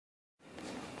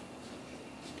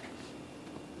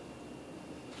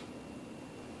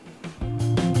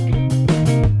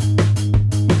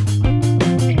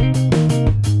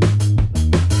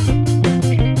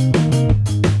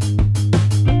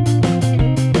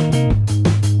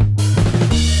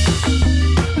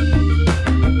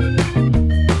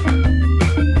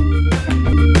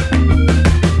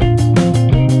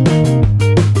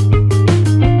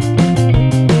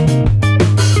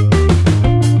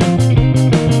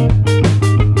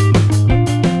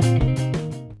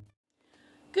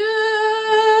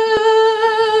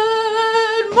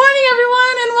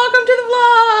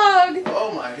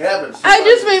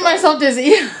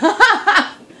dizzy.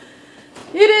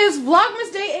 It is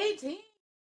Vlogmas Day 18.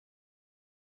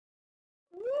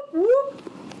 Whoop, whoop.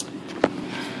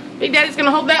 Big Daddy's gonna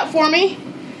hold that for me.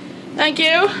 Thank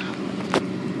you.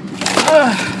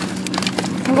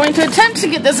 I'm going to attempt to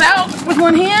get this out with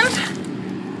one hand.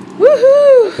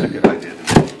 Woohoo! That's a good idea.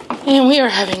 And we are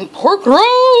having pork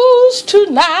roast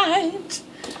tonight.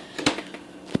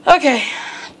 Okay,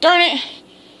 darn it.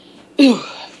 Ooh,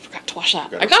 I forgot to wash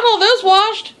that. I got all those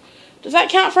washed. Does that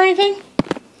count for anything?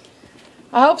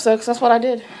 I hope so, because that's what I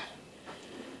did.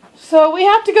 So we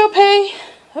have to go pay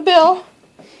a bill.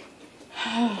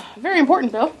 A very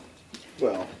important bill.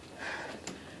 Well,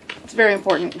 it's very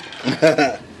important.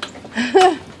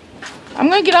 I'm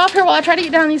going to get off here while I try to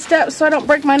get down these steps so I don't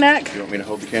break my neck. You want me to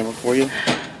hold the camera for you?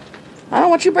 I don't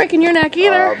want you breaking your neck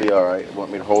either. I'll be alright.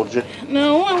 Want me to hold you?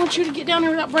 No, I want you to get down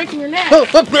there without breaking your neck. No,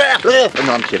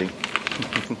 I'm kidding.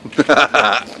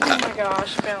 Oh my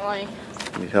gosh, Bentley.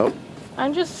 Need help?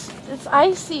 It's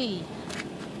icy.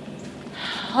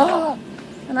 Oh,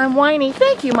 and I'm whiny.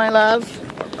 Thank you, my love.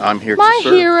 I'm here my to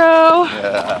serve. Hero.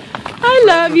 Yeah. I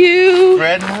love you.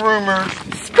 Spreading rumors.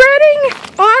 Spreading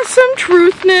awesome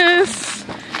truthness.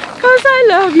 Because I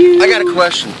love you. I got a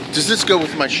question. Does this go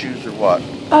with my shoes or what?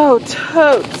 Oh,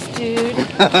 totes, dude.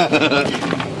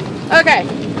 Okay.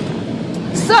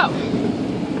 So,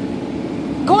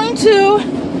 going to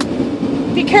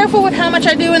be careful with how much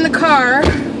I do in the car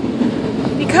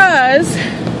because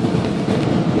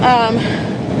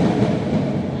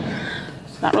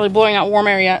it's not really blowing out warm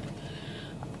air yet.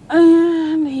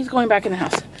 And he's going back in the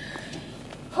house.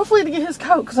 Hopefully to get his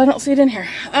coat because I don't see it in here.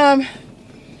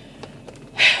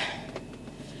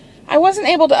 I wasn't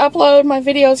able to upload my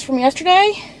videos from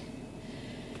yesterday,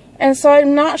 and so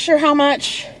I'm not sure how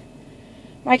much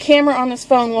my camera on this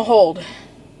phone will hold.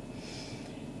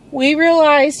 We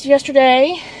realized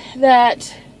yesterday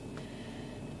that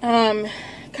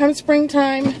come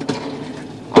springtime,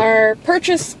 our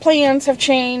purchase plans have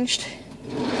changed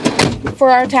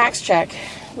for our tax check,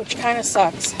 which kind of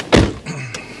sucks.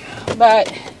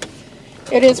 But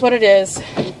it is what it is.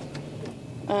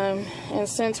 And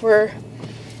since we're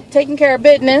taking care of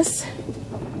business,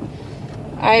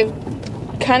 I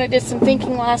kind of did some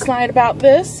thinking last night about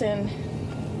this and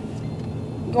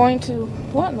going to,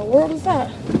 what in the world is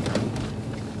that?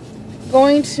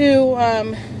 Going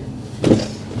to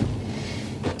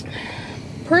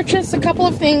purchase a couple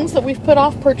of things that we've put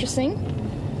off purchasing,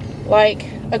 like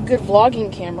a good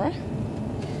vlogging camera,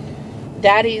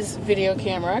 Daddy's video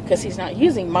camera, because he's not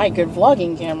using my good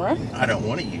vlogging camera. I don't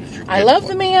want to use your I love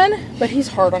the man, but he's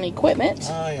hard on equipment.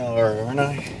 I are, aren't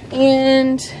I?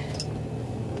 And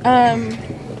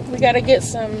we got to get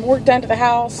some work done to the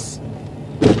house,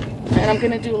 and I'm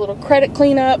going to do a little credit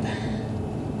cleanup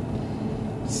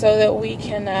so that we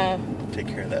can take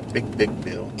care of that big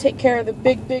bill. Take care of the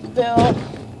big bill.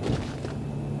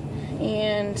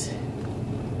 And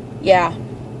yeah,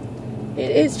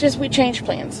 it's just we changed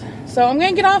plans. So I'm going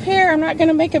to get off here. I'm not going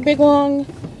to make a big long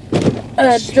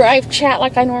drive chat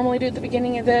like I normally do at the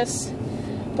beginning of this.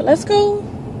 But let's go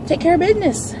take care of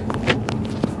business.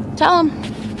 Tell them.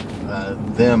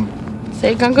 Them. Say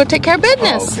you're going to go take care of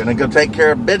business. Oh, gonna go take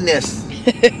care of business.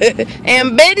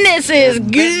 And business is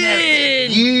good.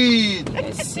 Good. You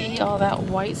see all that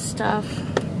white stuff?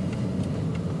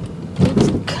 It's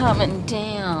coming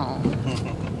down.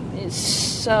 It's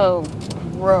so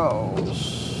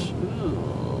gross.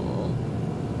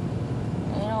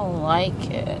 I don't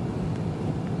like it.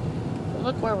 But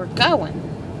look where we're going.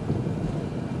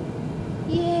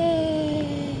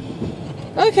 Yay!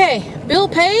 Okay, bill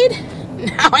paid.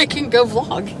 Now I can go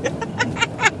vlog.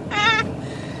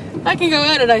 I can go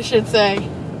edit, I should say.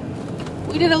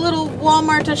 We did a little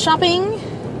Walmart shopping.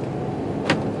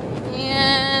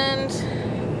 And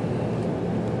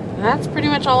that's pretty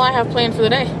much all I have planned for the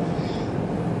day.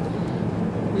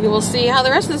 We will see how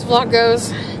the rest of this vlog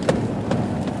goes.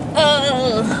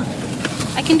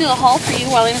 I can do a haul for you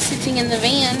while I'm sitting in the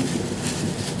van.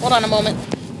 Hold on a moment.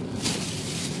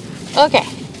 Okay.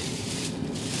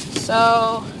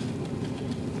 So,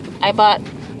 I bought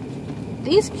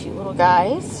these cute little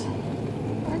guys.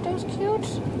 Aren't those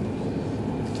cute?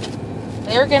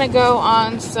 They're going to go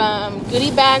on some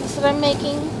goodie bags that I'm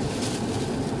making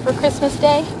for Christmas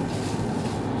Day.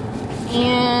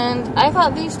 And I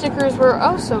thought these stickers were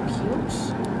oh so cute.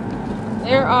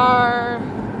 There are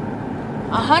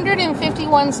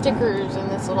 151 stickers in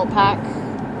this little pack.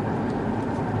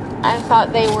 I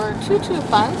thought they were too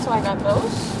fun, so I got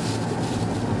those.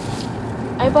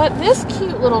 I bought this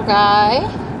cute little guy.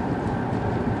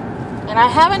 And I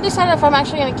haven't decided if I'm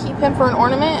actually going to keep him for an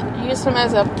ornament, use him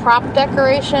as a prop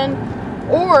decoration,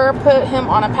 or put him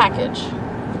on a package.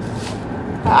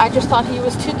 I just thought he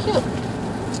was too cute.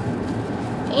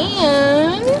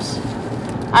 And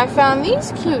I found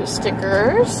these cute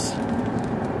stickers.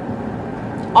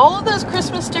 All of those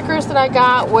Christmas stickers that I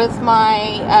got with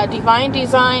my Divine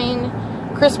Design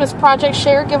Christmas Project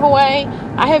Share giveaway,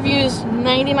 I have used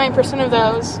 99% of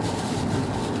those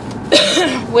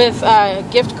with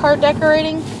gift card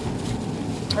decorating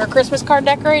or Christmas card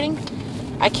decorating.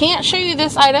 I can't show you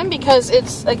this item because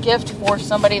it's a gift for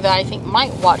somebody that I think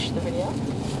might watch the video.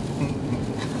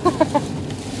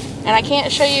 And I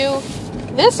can't show you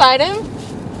this item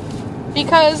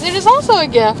because it is also a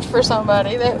gift for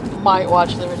somebody that might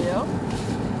watch the video.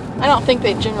 I don't think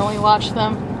they generally watch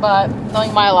them, but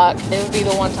knowing my luck, it would be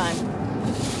the one time.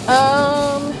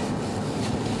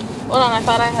 Hold on, I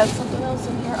thought I had something else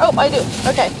in here. Oh, I do.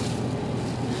 Okay.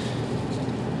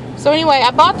 So anyway, I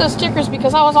bought those stickers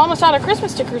because I was almost out of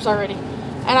Christmas stickers already.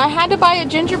 And I had to buy a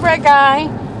gingerbread guy.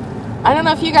 I don't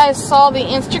know if you guys saw the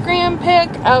Instagram pic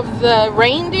of the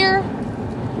reindeer,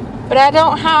 but I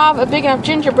don't have a big enough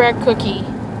gingerbread cookie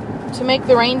to make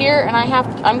the reindeer, and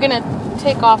I'm gonna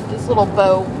take off this little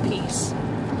bow piece.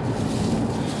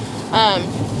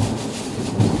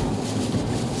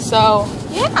 So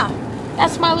yeah,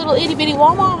 that's my little itty bitty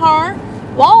Walmart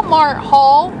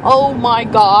haul. Oh my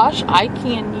gosh, I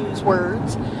can use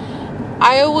words.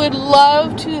 I would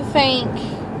love to thank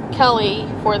Kelly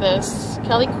for this.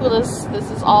 Kelly Coolis,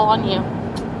 this is all on you.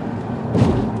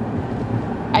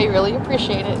 I really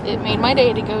appreciate it. It made my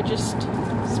day to go just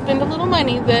spend a little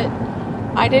money that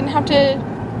I didn't have to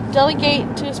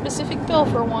delegate to a specific bill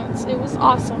for once. It was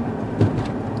awesome.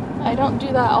 I don't do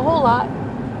that a whole lot.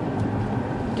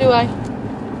 Do I?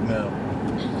 No.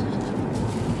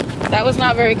 That was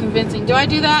not very convincing. Do I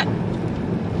do that?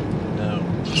 No.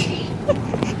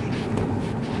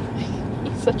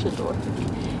 He's such a dork.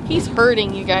 He's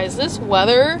hurting, you guys. This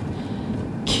weather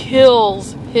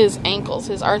kills his ankles.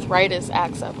 His arthritis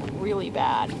acts up really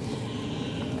bad.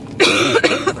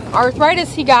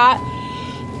 Arthritis he got.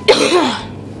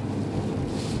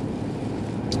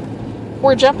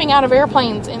 We're jumping out of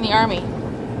airplanes in the Army.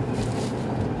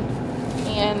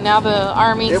 And now the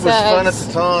Army says... It was fun at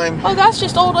the time. Oh, that's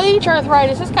just old age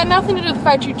arthritis. It's got nothing to do with the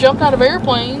fact you jumped out of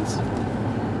airplanes.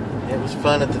 It was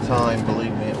fun at the time,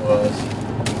 believe me, it was.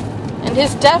 And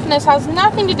his deafness has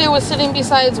nothing to do with sitting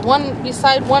beside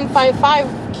 155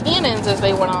 cannons as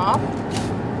they went off.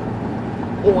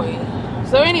 Boy.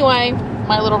 So anyway,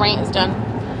 my little rant is done.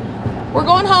 We're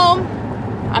going home.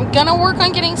 I'm gonna work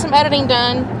on getting some editing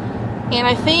done. And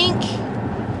I think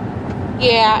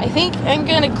I'm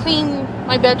gonna clean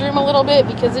my bedroom a little bit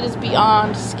because it is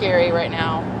beyond scary right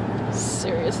now.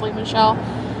 Seriously, Michelle.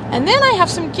 And then I have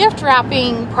some gift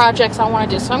wrapping projects I want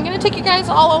to do. So I'm gonna take you guys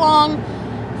all along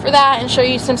for that and show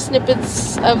you some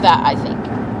snippets of that, I think.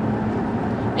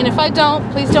 And if I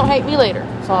don't, please don't hate me later.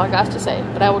 That's all I got to say.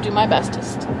 But I will do my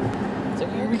bestest. So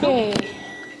here we go.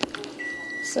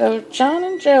 So John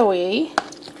and Joey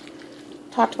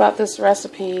talked about this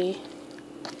recipe.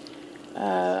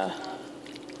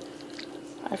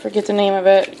 I forget the name of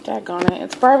it. Daggone it.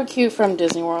 It's barbecue from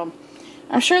Disney World.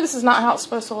 I'm sure this is not how it's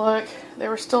supposed to look. There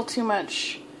was still too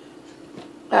much...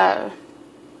 the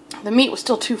meat was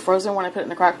still too frozen when I put it in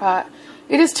the crock pot.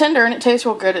 It is tender and it tastes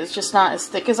real good. It's just not as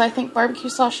thick as I think barbecue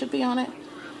sauce should be on it.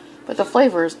 But the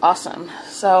flavor is awesome.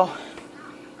 So,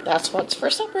 that's what's for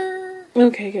supper.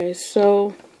 Okay, guys.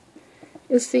 So,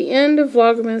 it's the end of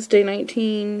Vlogmas Day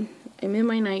 19. I'm in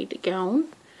my nightgown.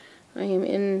 I am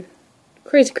in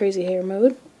crazy hair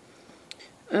mode.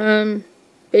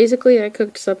 Basically, I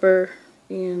cooked supper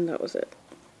and that was it.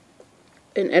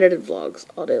 And edited vlogs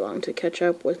all day long to catch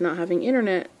up with not having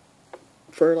internet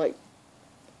for like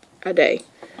a day.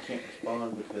 I can't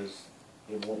respond because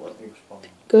it won't let me respond.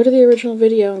 Go to the original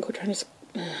video and go trying to...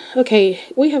 Okay,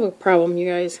 we have a problem, you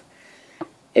guys.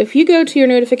 If you go to your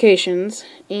notifications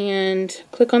and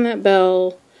click on that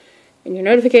bell and your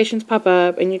notifications pop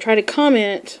up and you try to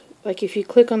comment, like if you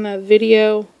click on that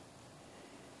video,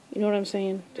 you know what I'm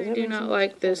saying? I do not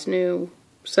like this new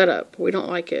setup. We don't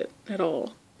like it at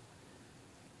all.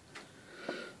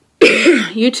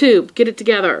 YouTube, get it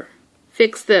together.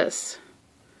 Fix this.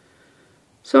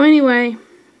 So anyway,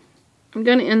 I'm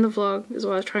gonna end the vlog, is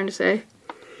what I was trying to say.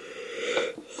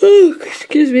 Oh,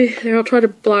 excuse me. There, I'll try to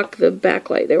block the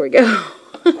backlight. There we go.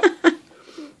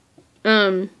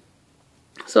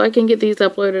 So I can get these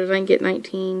uploaded and I can get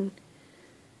 19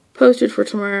 posted for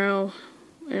tomorrow.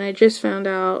 And I just found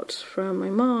out from my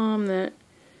mom that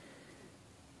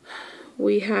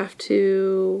we have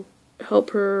to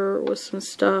help her with some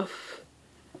stuff.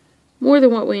 More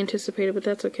than what we anticipated, but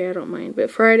that's okay. I don't mind.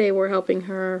 But Friday we're helping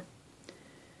her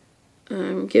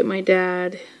get my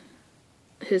dad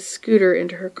his scooter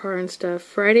into her car and stuff.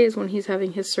 Friday is when he's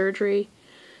having his surgery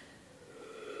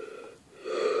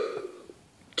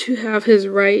to have his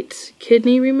right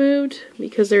kidney removed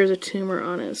because there's a tumor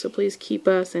on it. So please keep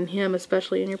us and him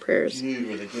especially in your prayers. Dude,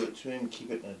 will they give it to him and keep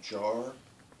it in a jar?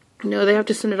 No, they have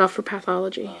to send it off for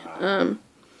pathology.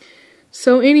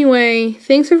 So anyway,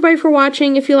 thanks everybody for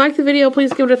watching. If you like the video,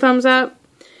 please give it a thumbs up.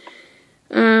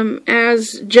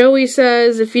 As Joey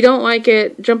says, if you don't like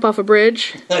it, jump off a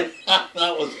bridge. That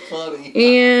was funny.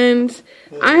 And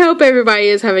I hope everybody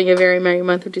is having a very merry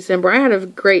month of December. I had a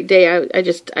great day.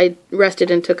 I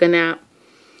rested and took a nap.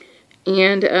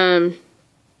 And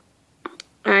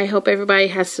I hope everybody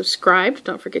has subscribed.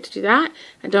 Don't forget to do that.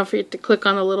 And don't forget to click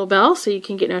on the little bell so you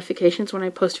can get notifications when I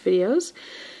post videos.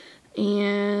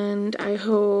 And I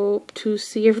hope to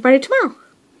see everybody tomorrow.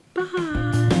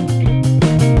 Bye.